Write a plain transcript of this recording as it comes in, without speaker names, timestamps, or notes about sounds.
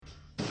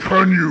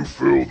Can you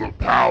feel the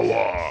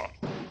power?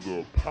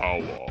 The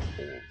power of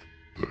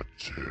the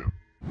tip.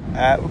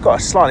 We've got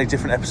a slightly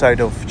different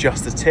episode of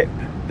Just the Tip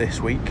this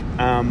week.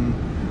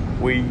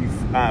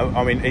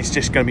 It's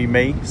just going to be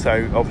me,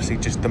 so obviously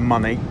just the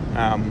money,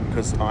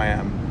 because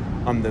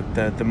I'm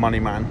the money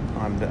man.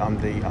 I'm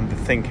the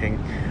thinking.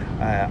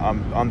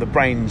 I'm the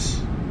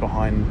brains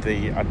behind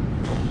the.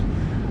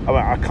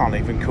 I can't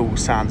even call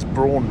Sans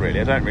Brawn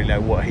really. I don't really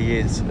know what he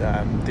is.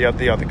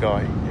 The other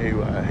guy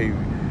who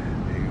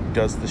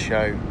does the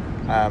show,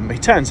 he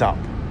turns up,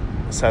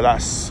 so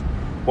that's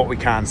what we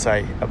can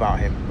say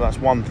about him. That's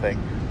one thing.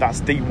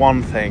 That's the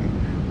one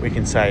thing we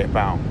can say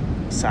about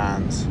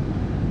Sans,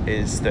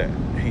 is that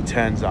he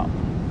turns up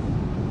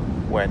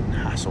when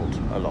hassled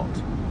a lot.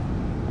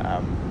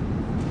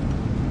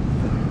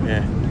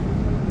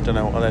 Don't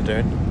know what they're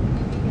doing.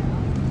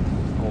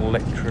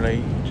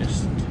 Literally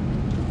just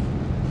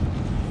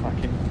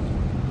fucking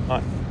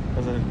like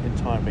as an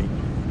entire beat,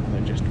 and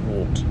they just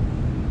walked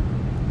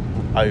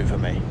over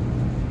me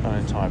an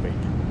entire beat.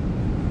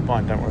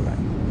 Fine, don't worry about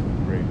it.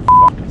 Rude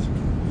fuckers.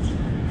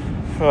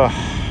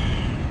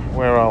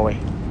 Where are we?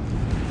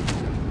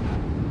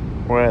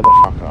 Where the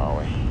fuck are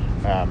we?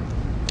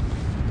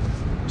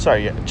 So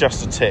yeah,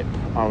 just a tip.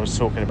 I was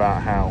talking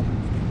about how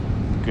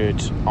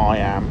good I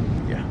am.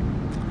 Yeah.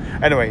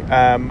 Anyway,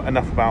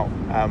 enough about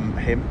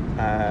him.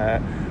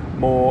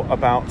 More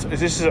about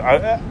this is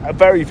a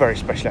very, very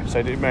special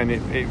episode. It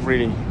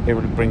really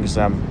brings.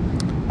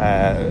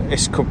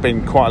 It's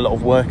been quite a lot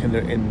of work in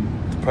the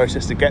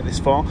process to get this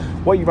far.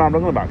 What are you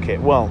rambling on about,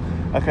 Kit? Well,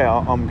 okay,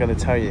 I'm going to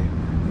tell you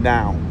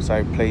now,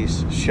 so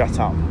please shut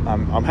up.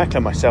 I'm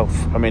heckling myself.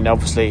 I mean,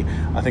 obviously,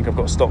 I think I've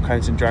got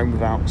Stockholm syndrome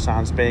without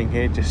Sans being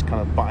here, just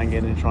kind of butting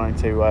in and trying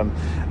to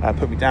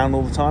put me down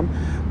all the time.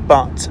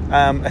 But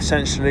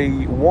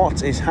essentially,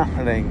 what is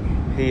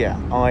happening here?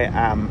 I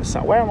am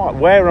sat.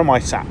 Where am I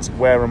sat?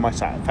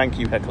 Thank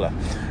you, heckler.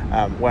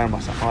 Where am I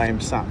sat? I am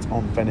sat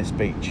on Venice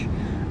Beach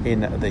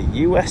in the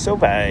US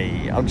of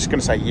A. I'm just going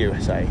to say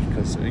USA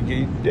because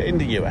in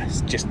the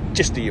US, just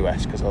the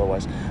US, because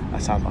otherwise I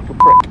sound like a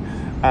prick.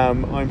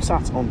 I'm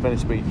sat on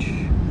Venice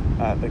Beach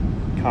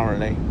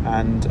currently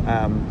and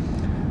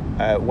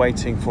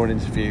waiting for an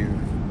interview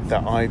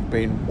that I've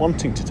been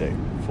wanting to do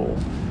for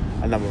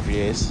a number of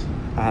years,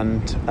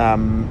 and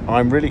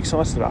I'm really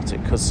excited about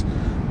it because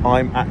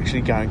I'm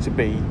actually going to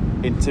be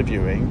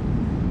interviewing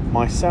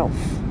myself,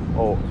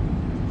 or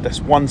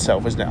that's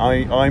oneself, isn't it?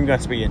 I'm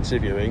going to be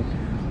interviewing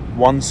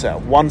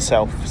oneself.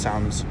 Oneself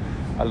sounds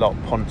a lot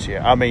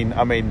punchier. I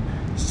mean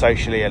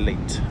socially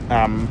elite.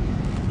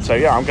 So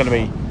yeah, I'm going to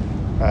be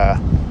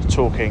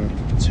talking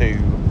to,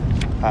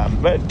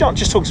 but not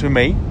just talking to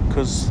me,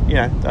 because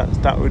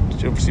that would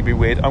obviously be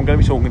weird. I'm going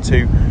to be talking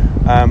to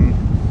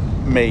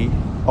me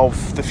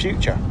of the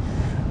future,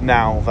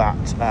 now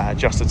that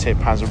Just a Tip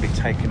has already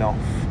taken off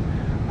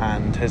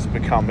and has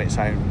become its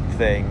own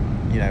thing,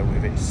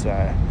 with its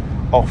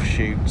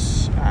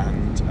offshoots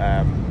and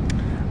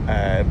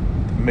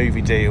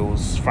movie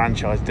deals,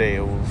 franchise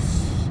deals,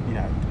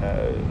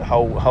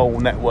 whole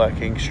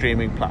networking,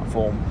 streaming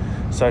platform,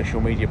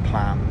 social media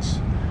plans,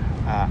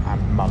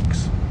 and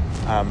mugs.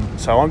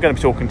 So I'm going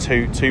to be talking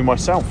to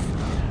myself.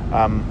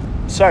 Oh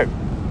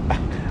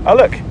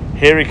look,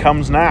 here he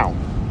comes now.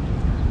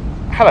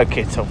 Hello,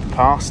 Kit of the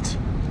past.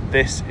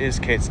 This is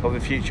Kit of the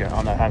future.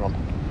 Oh no, hang on.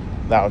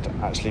 That would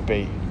actually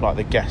be like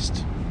the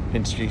guest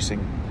introducing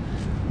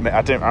me. I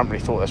haven't really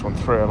thought this one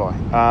through, have I?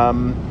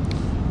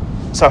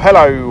 So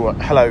hello,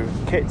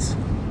 Kit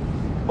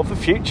of the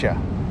future.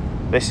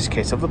 This is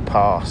Kit of the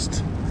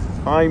past.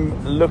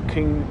 I'm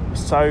looking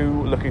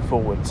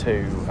forward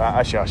to.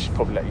 Actually, I should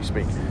probably let you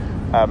speak.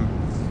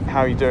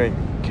 How are you doing,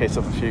 Kit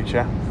of the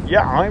future?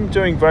 Yeah, I'm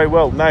doing very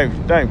well. No,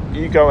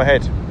 you go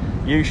ahead.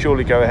 You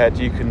surely go ahead.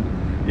 You can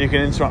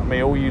interrupt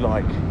me all you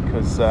like,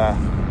 because I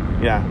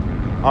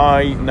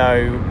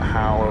know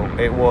how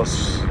it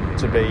was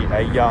to be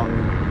a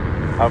young.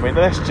 I mean,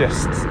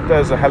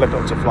 there's a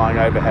helicopter flying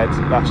overhead.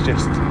 That's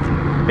just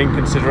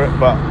inconsiderate,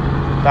 but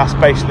that's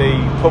basically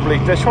they're probably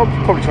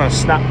trying to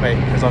snap me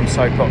because I'm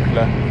so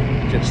popular.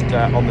 Just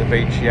on the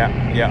beach, yeah.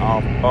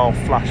 I'll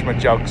flash my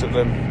jugs at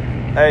them.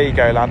 There you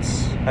go,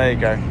 lads. There you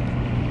go.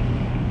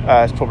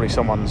 It's probably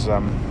someone's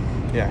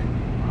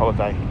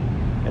holiday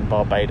in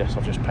Barbados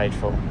I've just paid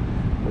for,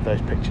 with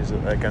those pictures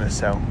that they're going to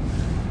sell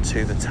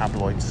to the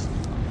tabloids.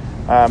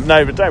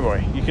 No, but don't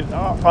worry. You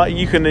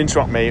can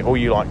interrupt me all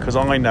you like, because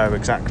I know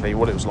exactly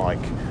what it was like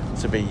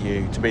to be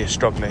you, to be a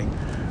struggling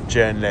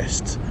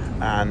journalist,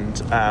 and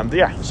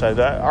So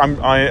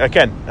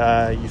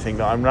that you think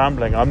that I'm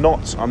rambling? I'm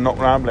not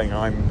rambling.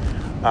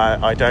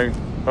 I don't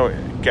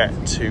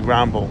get to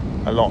ramble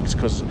a lot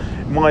because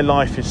my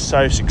life is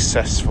so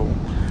successful,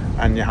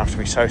 and you have to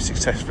be so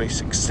successfully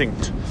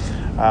succinct.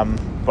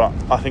 But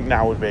I think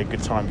now would be a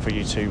good time for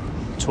you to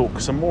talk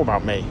some more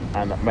about me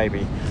and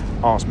maybe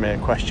ask me a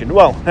question.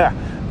 Well,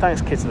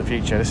 thanks, Kit of the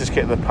future. This is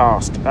Kit of the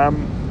past. I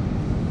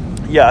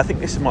think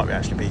this might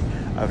actually be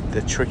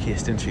the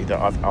trickiest interview that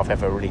I've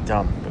ever really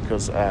done,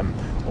 because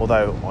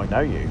although I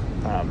know you,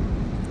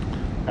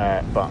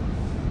 but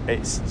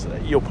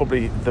you're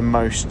probably the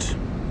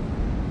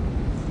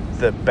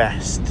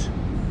best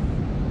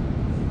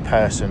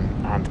person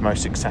and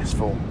most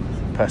successful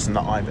person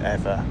that I've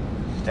ever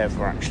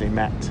actually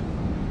met.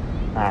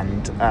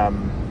 And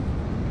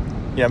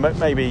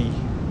maybe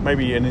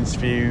an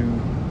interview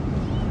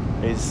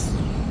is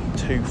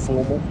too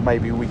formal.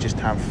 Maybe we just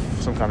have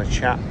some kind of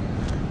chat,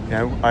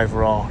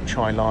 over our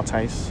chai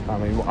lattes. I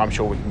mean, I'm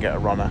sure we can get a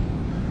runner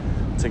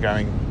to go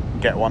and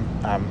get one.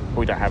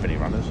 We don't have any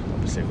runners,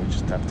 obviously. We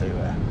just have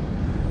to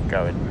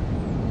go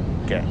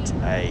and get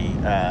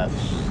a.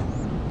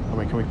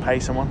 Can we pay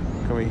someone?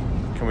 Can we?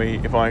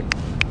 If I.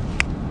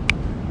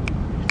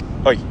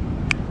 Oi,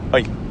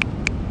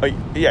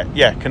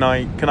 yeah. Can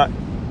I?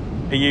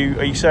 Are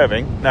you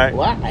serving? No.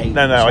 What?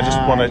 No. I just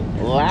want a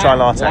chai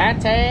latte.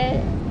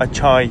 Latte? A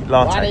chai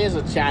latte. What is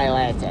a chai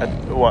latte?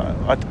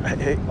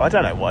 I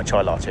don't know what a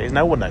chai latte is.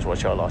 No one knows what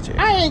a chai latte is.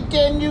 I ain't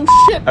getting you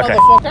shit, Okay.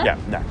 motherfucker. Yeah.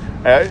 No.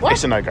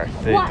 It's a no-go.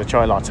 The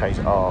chai lattes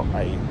are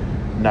a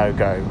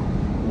no-go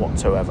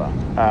whatsoever.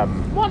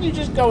 Why don't you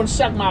just go and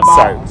suck my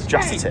balls? So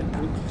just a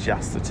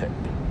tip.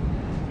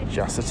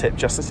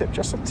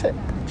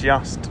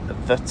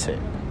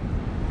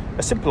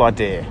 A simple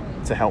idea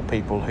to help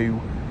people who,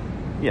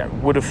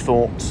 would have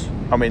thought.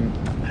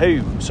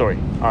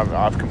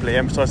 I've completely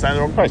emphasised that in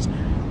the wrong place.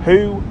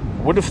 Who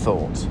would have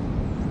thought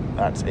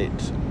that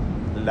it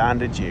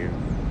landed you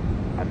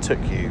and took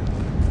you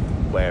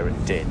where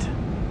it did?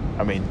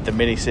 I mean, the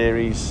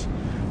mini-series,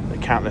 the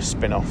countless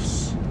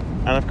spin-offs,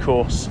 and of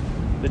course,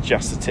 the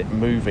Just a Tip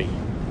movie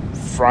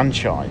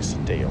franchise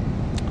deal.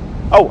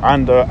 Oh,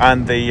 and the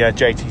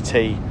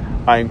JTT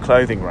own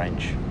clothing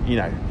range.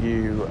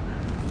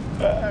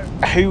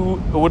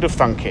 Who would have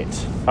thunk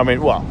it? I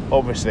mean, well,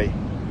 obviously,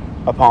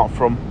 apart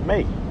from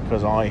me,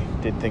 because I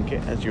did think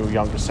it as your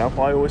younger self.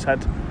 I always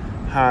had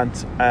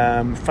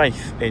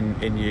faith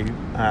in you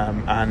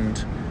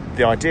and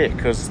the idea,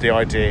 because the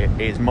idea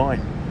is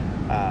mine.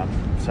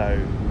 So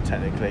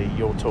technically,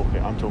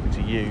 I'm talking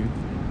to you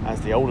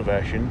as the older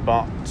version,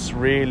 but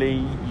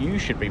really, you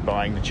should be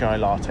buying the chai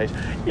lattes.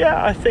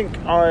 Yeah, I think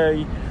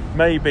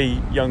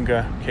maybe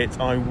younger kids,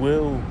 I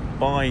will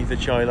buy the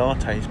chai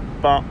lattes,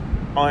 but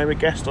I'm a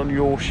guest on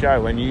your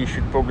show and you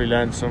should probably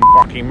learn some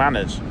fucking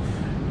manners.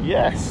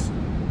 Yes,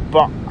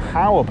 but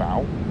how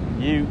about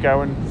you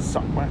go and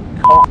suck my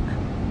cock,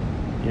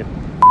 you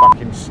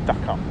fucking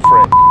stuck-up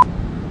prick.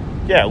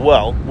 Yeah,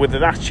 well, with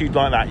an attitude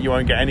like that, you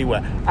won't get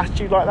anywhere.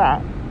 Attitude like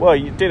that? Well,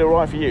 you did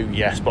alright for you,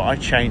 yes, but I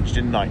changed,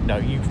 didn't I? No,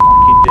 you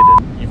fucking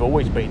didn't. You've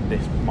always been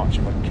this much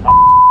of a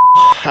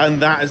cunt.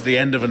 And that is the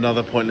end of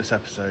another pointless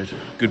episode.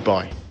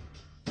 Goodbye.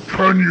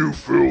 Can you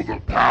feel the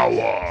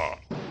power?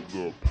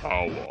 The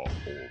power of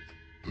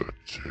the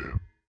tip.